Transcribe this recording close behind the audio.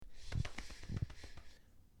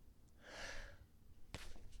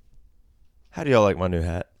How do y'all like my new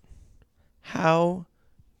hat? How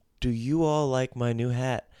do you all like my new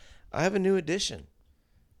hat? I have a new addition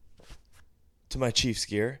to my Chiefs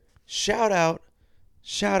gear. Shout out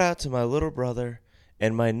to my little brother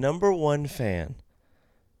and my number one fan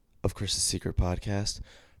of Chris's Secret Podcast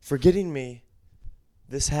for getting me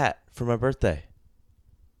this hat for my birthday.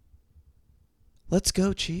 Let's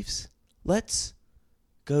go, Chiefs. Let's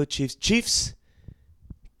go, Chiefs. Chiefs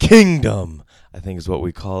Kingdom, I think is what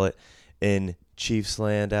we call it in Chiefs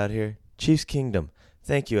land out here. Chiefs Kingdom.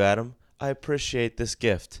 Thank you, Adam. I appreciate this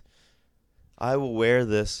gift. I will wear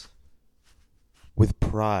this with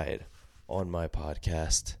pride on my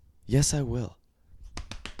podcast. Yes, I will.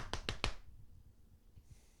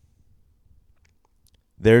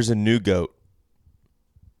 There's a new GOAT.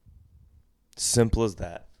 Simple as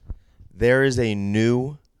that. There is a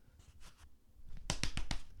new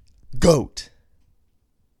GOAT.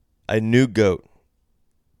 A new GOAT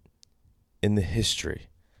in the history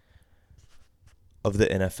of the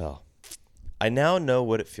NFL. I now know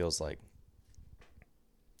what it feels like.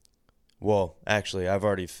 Well, actually, I've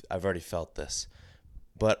already felt this.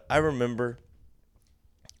 But I remember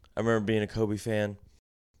being a Kobe fan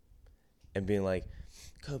and being like,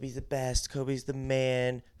 Kobe's the best, Kobe's the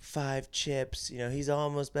man, 5 chips, he's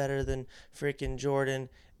almost better than freaking Jordan.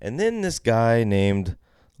 And then this guy named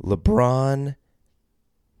LeBron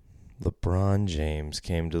James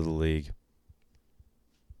came to the league.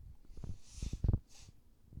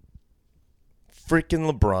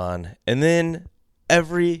 Freaking LeBron. And then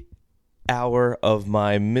every hour of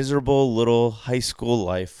my miserable little high school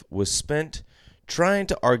life was spent trying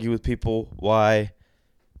to argue with people why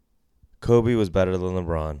Kobe was better than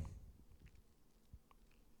LeBron.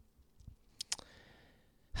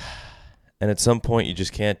 And at some point you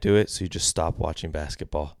just can't do it, so you just stop watching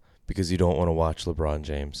basketball because you don't want to watch LeBron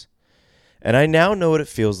James. And I now know what it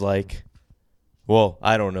feels like. Well,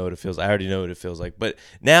 I don't know what it feels like. I already know what it feels like. But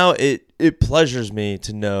now it pleasures me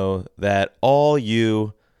to know that all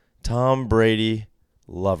you Tom Brady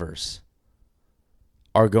lovers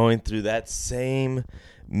are going through that same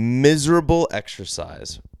miserable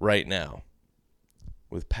exercise right now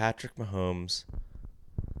with Patrick Mahomes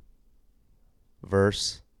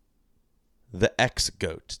versus the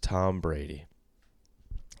ex-GOAT, Tom Brady.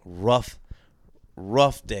 Rough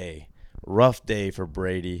day for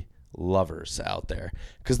Brady lovers out there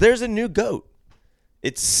because there's a new GOAT.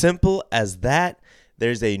 It's simple as that.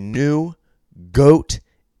 There's a new GOAT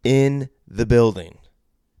in the building,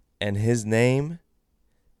 and his name,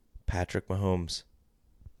 Patrick Mahomes.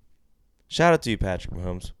 Shout out to you, Patrick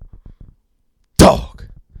Mahomes. Dog.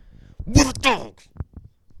 What a dog.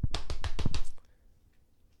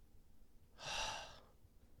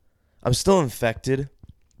 I'm still infected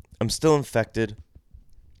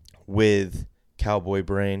with cowboy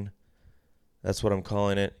brain. That's what I'm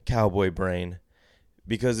calling it, cowboy brain.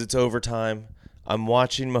 Because it's overtime. I'm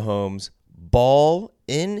watching Mahomes, ball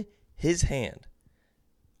in his hand.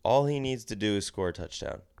 All he needs to do is score a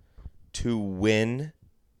touchdown to win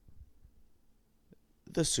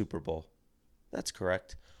the Super Bowl. That's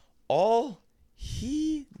correct. All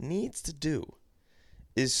he needs to do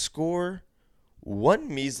is score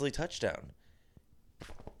one measly touchdown.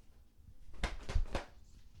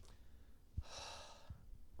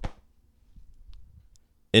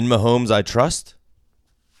 In Mahomes, I trust.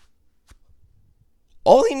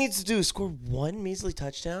 All he needs to do is score one measly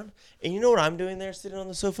touchdown. And you know what I'm doing there, sitting on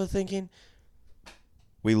the sofa thinking?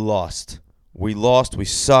 We lost. We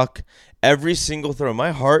suck. Every single throw.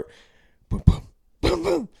 My heart, boom, boom, boom,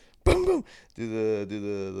 boom, boom, boom. Do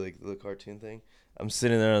the cartoon thing. I'm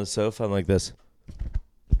sitting there on the sofa. I'm like this.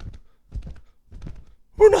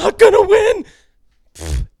 We're not gonna win.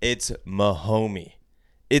 It's Mahomey.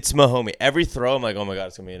 Every throw, I'm like, oh my God,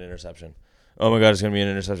 it's going to be an interception.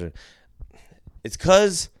 It's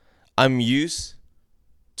because I'm used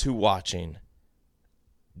to watching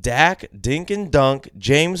Dak, dink and dunk,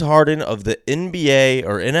 James Harden of the NBA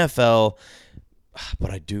or NFL.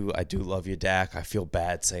 But I do love you, Dak. I feel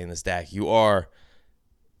bad saying this, Dak. You are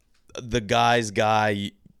the guy's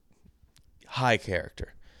guy, high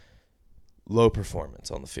character, low performance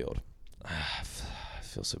on the field. I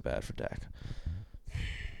feel so bad for Dak.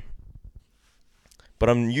 But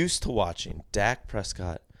I'm used to watching Dak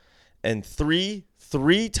Prescott and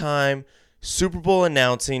three-time Super Bowl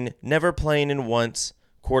announcing, never playing in once,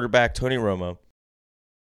 quarterback Tony Romo.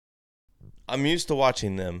 I'm used to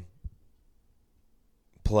watching them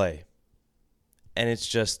play. And it's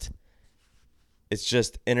just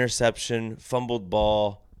interception, fumbled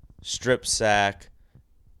ball, strip sack,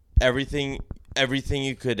 everything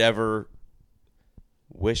you could ever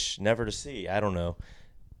wish never to see. I don't know.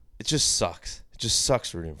 it just sucks. It just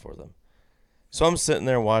sucks rooting for them. So I'm sitting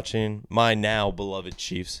there watching my now beloved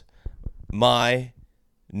Chiefs, my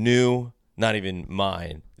new, not even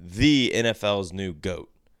mine, the NFL's new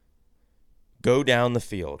GOAT, go down the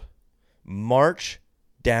field, march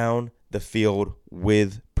down the field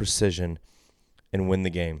with precision, and win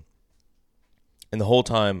the game. And the whole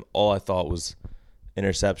time, all I thought was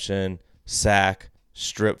interception, sack,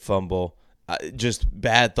 strip fumble, just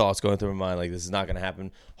bad thoughts going through my mind like this is not going to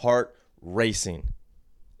happen. Heart racing.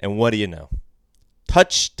 And what do you know?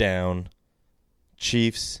 Touchdown,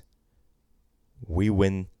 Chiefs. We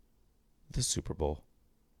win the Super Bowl.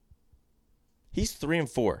 He's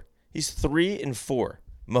 3-4. He's 3-4.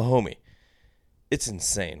 Mahomes. It's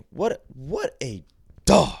insane. What a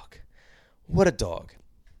dog. What a dog.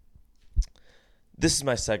 This is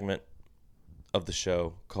my segment of the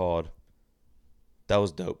show called That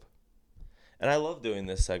Was Dope. And I love doing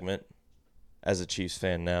this segment as a Chiefs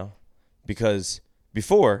fan now because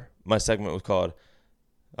before my segment was called,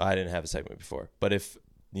 I didn't have a segment before, but if,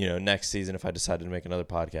 next season, if I decided to make another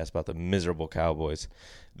podcast about the miserable Cowboys,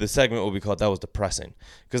 the segment will be called That Was Depressing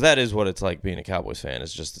because that is what it's like being a Cowboys fan.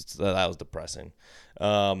 That was depressing.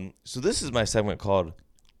 So this is my segment called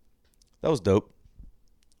That Was Dope.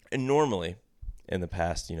 And normally, in the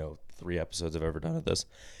past, 3 episodes I've ever done of this,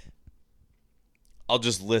 I'll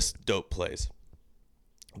just list dope plays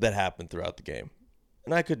that happened throughout the game.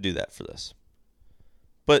 And I could do that for this.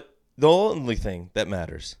 But the only thing that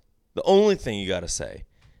matters, the only thing you got to say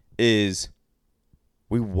is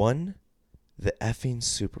we won the effing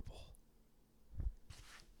Super Bowl.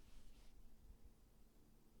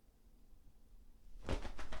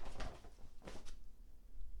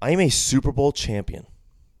 I am a Super Bowl champion.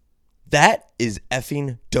 That is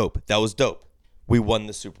effing dope. That was dope. We won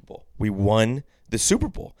the Super Bowl. We won the Super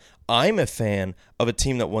Bowl. I'm a fan of a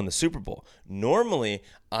team that won the Super Bowl. Normally,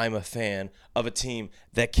 I'm a fan of a team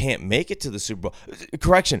that can't make it to the Super Bowl.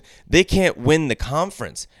 Correction, they can't win the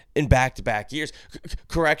conference in back-to-back years.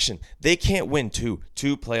 Correction, they can't win two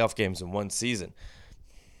playoff games in one season.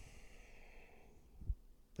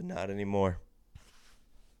 But not anymore.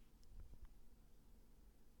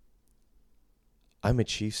 I'm a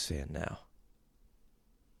Chiefs fan now.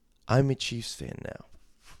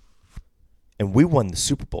 And we won the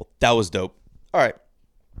Super Bowl. That was dope. All right.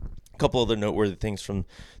 A couple other noteworthy things from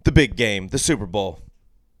the big game, the Super Bowl.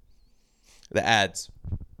 The ads.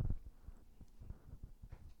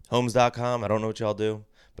 Homes.com, I don't know what y'all do,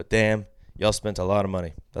 but damn, y'all spent a lot of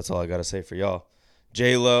money. That's all I got to say for y'all.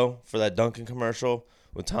 J-Lo for that Dunkin' commercial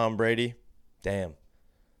with Tom Brady. Damn.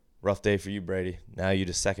 Rough day for you, Brady. Now you're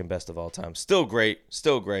the second best of all time. Still great.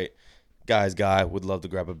 Guy, would love to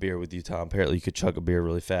grab a beer with you, Tom. Apparently you could chug a beer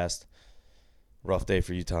really fast. Rough day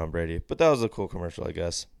for you, Tom Brady. But that was a cool commercial, I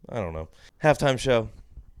guess. I don't know. Halftime show.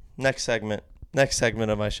 Next segment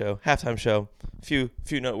of my show. Halftime show. Few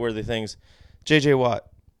noteworthy things. J.J. Watt.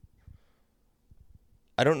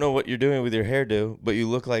 I don't know what you're doing with your hairdo, but you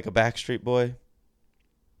look like a Backstreet Boy.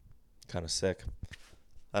 Kind of sick.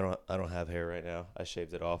 I don't have hair right now. I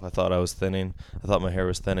shaved it off. I thought I was thinning. I thought my hair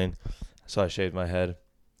was thinning, so I shaved my head.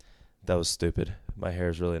 That was stupid. My hair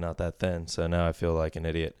is really not that thin, so now I feel like an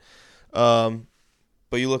idiot.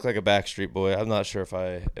 But you look like a Backstreet Boy. I'm not sure if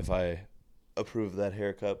I approve that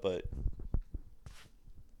haircut, but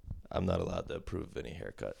I'm not allowed to approve of any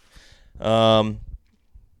haircut.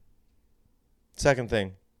 Second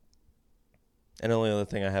thing, and the only other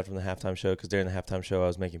thing I had from the halftime show, because during the halftime show I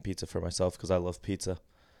was making pizza for myself because I love pizza.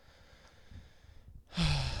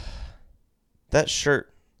 That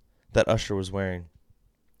shirt that Usher was wearing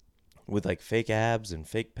with like fake abs and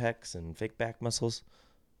fake pecs and fake back muscles.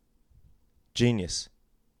 Genius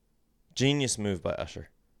move by Usher.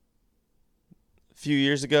 A few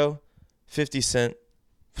years ago, 50 Cent,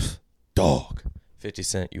 dog. 50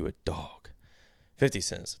 Cent, you a dog. 50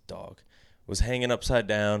 Cent's a dog. Was hanging upside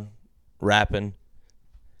down, rapping.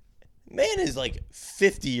 Man is like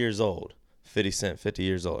 50 years old. 50 Cent, 50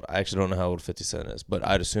 years old. I actually don't know how old 50 Cent is, but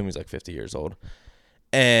I'd assume he's like 50 years old.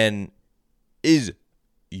 And is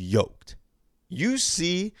yoked. You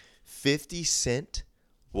see 50 Cent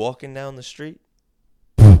walking down the street?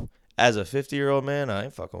 As a 50-year-old man, I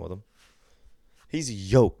ain't fucking with him.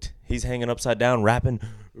 He's yoked. He's hanging upside down, rapping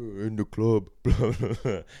in the club.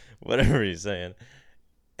 Whatever he's saying.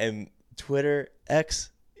 And Twitter,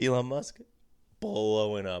 X, Elon Musk,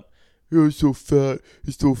 blowing up. Yeah, he's so fat.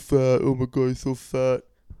 He's so fat. Oh my God, he's so fat.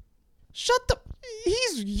 Shut the...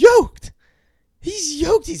 He's yoked.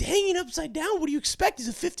 He's hanging upside down. What do you expect? He's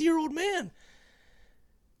a 50-year-old man.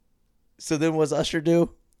 So then what's Usher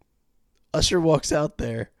do? Usher walks out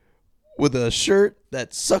there with a shirt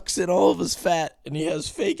that sucks in all of his fat, and he has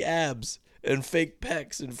fake abs and fake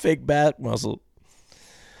pecs and fake back muscle.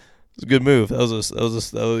 It's a good move.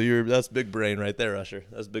 That's big brain right there, Usher.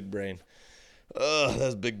 That's big brain.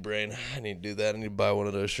 That's big brain. I need to do that. I need to buy one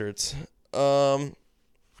of those shirts. Yeah,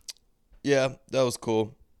 that was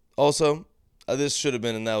cool. Also, this should have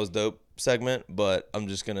been in That Was Dope segment, but I'm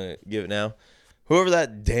just going to give it now. Whoever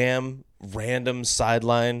that damn random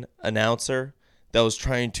sideline announcer that was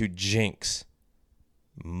trying to jinx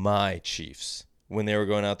my Chiefs when they were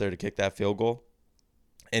going out there to kick that field goal,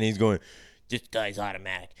 and he's going, this guy's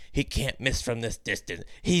automatic. He can't miss from this distance.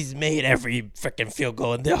 He's made every freaking field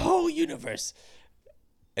goal in the whole universe.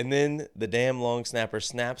 And then the damn long snapper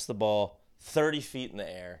snaps the ball 30 feet in the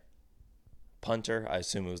air. Punter, I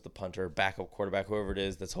assume it was the punter, backup quarterback, whoever it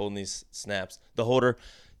is that's holding these snaps. The holder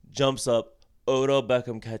jumps up. Odell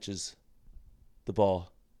Beckham catches the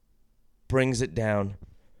ball, brings it down,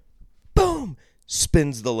 boom,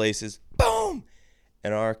 spins the laces, boom.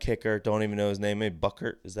 And our kicker, don't even know his name, maybe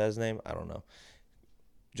Buckert, is that his name? I don't know.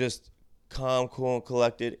 Just calm, cool, and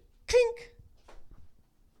collected, kink.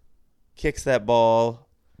 Kicks that ball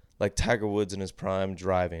like Tiger Woods in his prime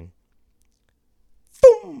driving.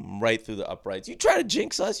 Boom, right through the uprights. You try to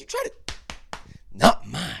jinx us. You try to. Not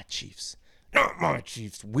my Chiefs. Not my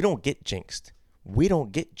Chiefs. We don't get jinxed. We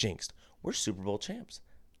don't get jinxed. We're Super Bowl champs.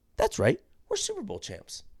 That's right. We're Super Bowl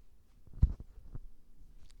champs.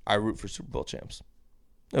 I root for Super Bowl champs.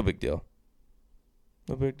 No big deal.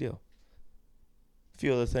 No big deal. A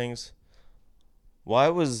few other things. Why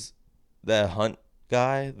was that Hunt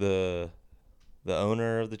guy, the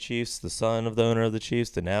owner of the Chiefs, the son of the owner of the Chiefs,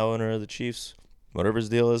 the now owner of the Chiefs, whatever his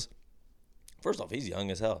deal is? First off, he's young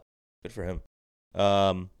as hell. Good for him.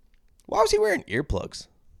 Why was he wearing earplugs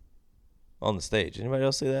on the stage? Anybody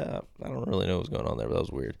else see that? I don't really know what was going on there, but that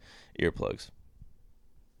was weird. Earplugs.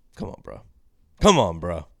 Come on, bro. Come on,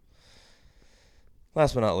 bro.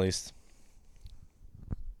 Last but not least,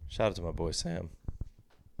 shout out to my boy Sam.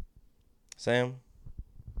 Sam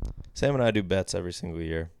and I do bets every single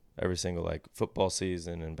year. Every single, like, football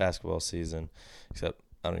season and basketball season. Except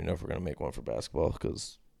I don't even know if we're going to make one for basketball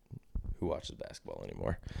because who watches basketball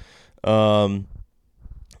anymore? And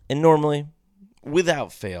normally,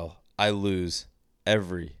 without fail, I lose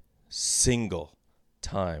every single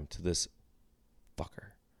time to this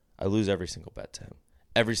fucker. I lose every single bet to him.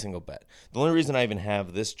 Every single bet. The only reason I even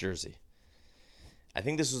have this jersey, I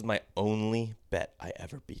think this was my only bet I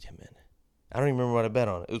ever beat him in. I don't even remember what I bet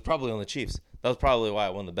on. It was probably on the Chiefs. That was probably why I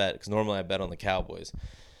won the bet, because normally I bet on the Cowboys.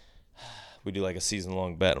 We do like a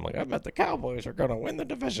season-long bet. I'm like, I bet the Cowboys are going to win the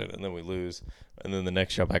division. And then we lose. And then the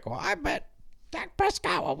next show I'm like, well, I bet Dak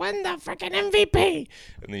Prescott will win the freaking MVP.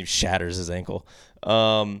 And then he shatters his ankle.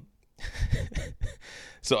 So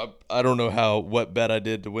I don't know what bet I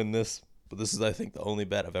did to win this, but this is, I think, the only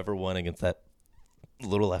bet I've ever won against that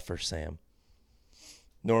little effer Sam.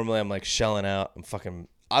 Normally I'm like shelling out.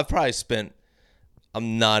 I've probably spent,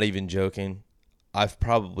 I'm not even joking, I've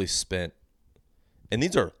probably spent, and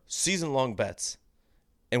these are season-long bets,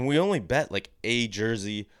 and we only bet like a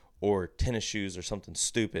jersey or tennis shoes or something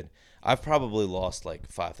stupid. I've probably lost like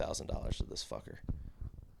 $5,000 to this fucker.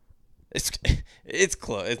 It's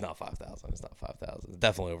close. It's not 5,000. It's not 5,000. It's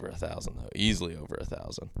definitely over 1,000 though. Easily over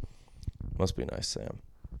 1,000. Must be nice, Sam.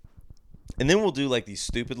 And then we'll do like these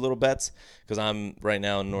stupid little bets because I'm right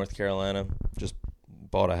now in North Carolina. Just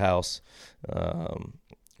bought a house,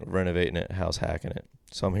 renovating it, house hacking it.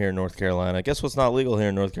 So I'm here in North Carolina. Guess what's not legal here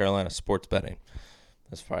in North Carolina? Sports betting.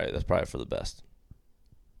 That's probably for the best.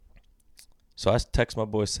 So I text my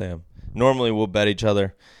boy Sam. Normally we'll bet each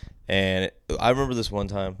other, and I remember this one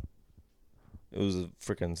time. It was a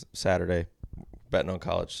freaking Saturday, betting on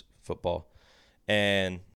college football,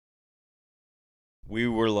 and we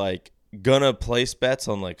were like gonna place bets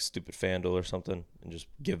on like stupid FanDuel or something and just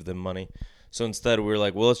give them money. So instead we were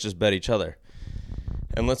like, well, let's just bet each other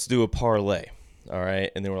and let's do a parlay. All right.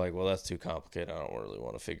 And then we're like, well, that's too complicated. I don't really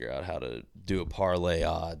want to figure out how to do a parlay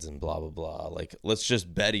odds and blah, blah, blah. Like, let's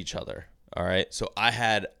just bet each other. All right. So I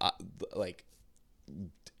had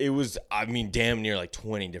damn near like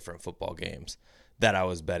 20 different football games that I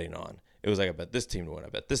was betting on. It was like, I bet this team to win. I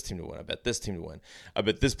bet this team to win. I bet this team to win. I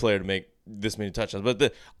bet this player to make this many touchdowns.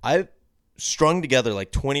 But I strung together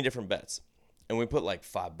like 20 different bets, and we put like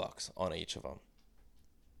 $5 on each of them.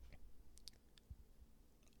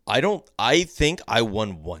 I think I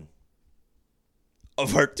won one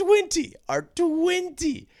of our 20. What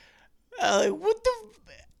the?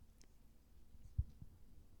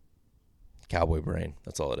 Cowboy brain.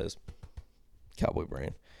 That's all it is. Cowboy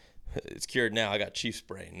brain. It's cured now. I got Chiefs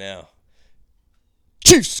brain now.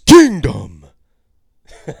 Chiefs Kingdom.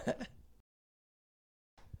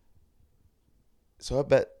 So I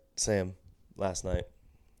bet Sam last night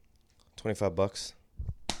 $25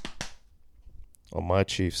 on my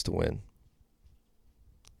Chiefs to win.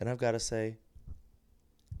 And I've got to say,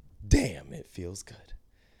 damn, it feels good.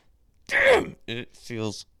 Damn, it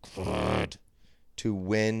feels good to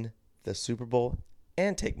win the Super Bowl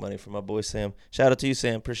and take money from my boy Sam. Shout out to you,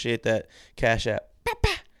 Sam. Appreciate that. Cash App.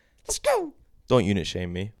 Let's go. Don't unit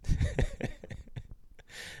shame me.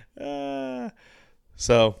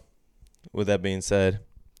 So, with that being said,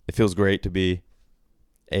 it feels great to be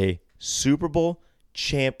a Super Bowl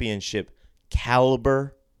championship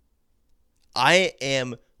caliber. I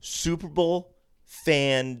am Super Bowl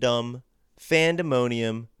fandemonium.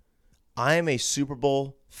 I am a Super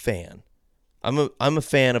Bowl fan. I'm a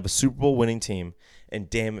fan of a Super Bowl winning team, and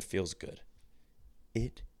damn, it feels good.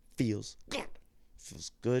 It feels good. It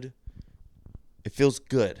feels good. It feels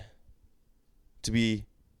good to be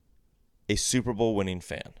a Super Bowl winning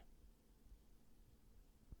fan.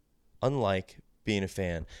 Unlike being a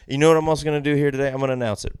fan. You know what I'm also going to do here today? I'm going to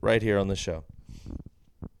announce it right here on the show.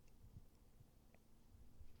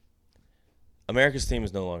 America's team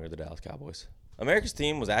is no longer the Dallas Cowboys. America's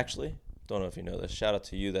team was actually, don't know if you know this, shout out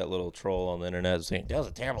to you, that little troll on the internet saying, that was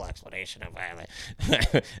a terrible explanation of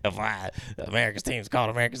why America's team is called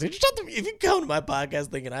America's team. If you come to my podcast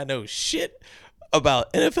thinking I know shit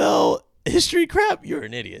about NFL history crap, you're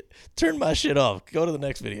an idiot. Turn my shit off. Go to the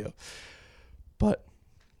next video. But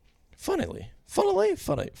funny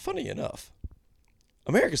enough,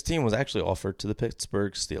 America's team was actually offered to the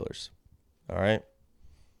Pittsburgh Steelers. All right?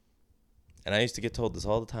 And I used to get told this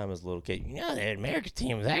all the time as a little kid. You know, the America's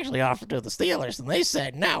team was actually offered to the Steelers, and they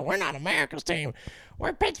said, no, we're not America's team.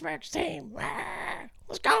 We're Pittsburgh's team.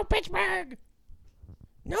 Let's go, Pittsburgh.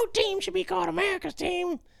 No team should be called America's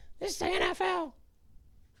team. This is the NFL.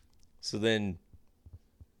 So then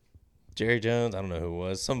Jerry Jones, I don't know who it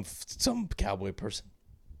was, some cowboy person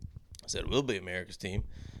said, we'll be America's team.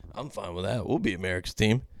 I'm fine with that. We'll be America's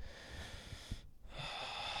team.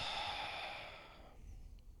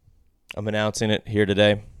 I'm announcing it here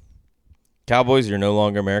today. Cowboys, you're no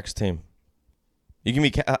longer America's team.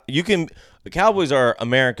 The Cowboys are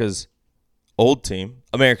America's old team,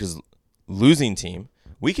 America's losing team.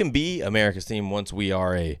 We can be America's team once we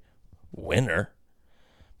are a winner.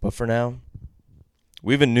 But for now,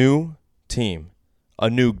 we have a new team, a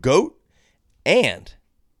new GOAT, and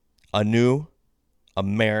a new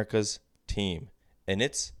America's team. And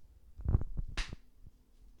it's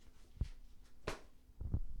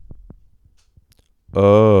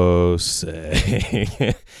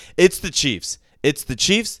say. It's the Chiefs. It's the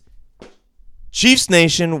Chiefs. Chiefs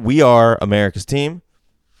Nation, we are America's team.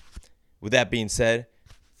 With that being said,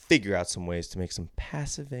 figure out some ways to make some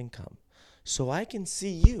passive income so I can see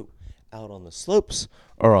you out on the slopes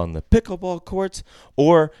or on the pickleball courts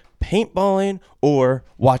or paintballing or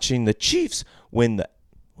watching the Chiefs win the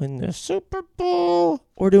Super Bowl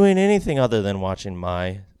or doing anything other than watching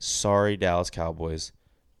my sorry Dallas Cowboys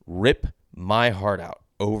rip my heart out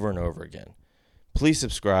over and over again. Please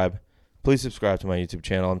subscribe. Please subscribe to my YouTube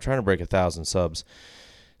channel. I'm trying to break 1,000 subs.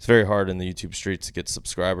 It's very hard in the YouTube streets to get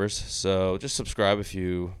subscribers. So just subscribe if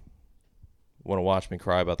you want to watch me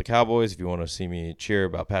cry about the Cowboys, if you want to see me cheer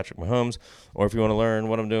about Patrick Mahomes, or if you want to learn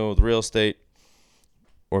what I'm doing with real estate,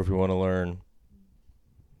 or if you want to learn,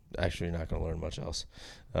 actually you're not going to learn much else.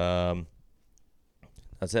 That's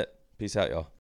it. Peace out, y'all.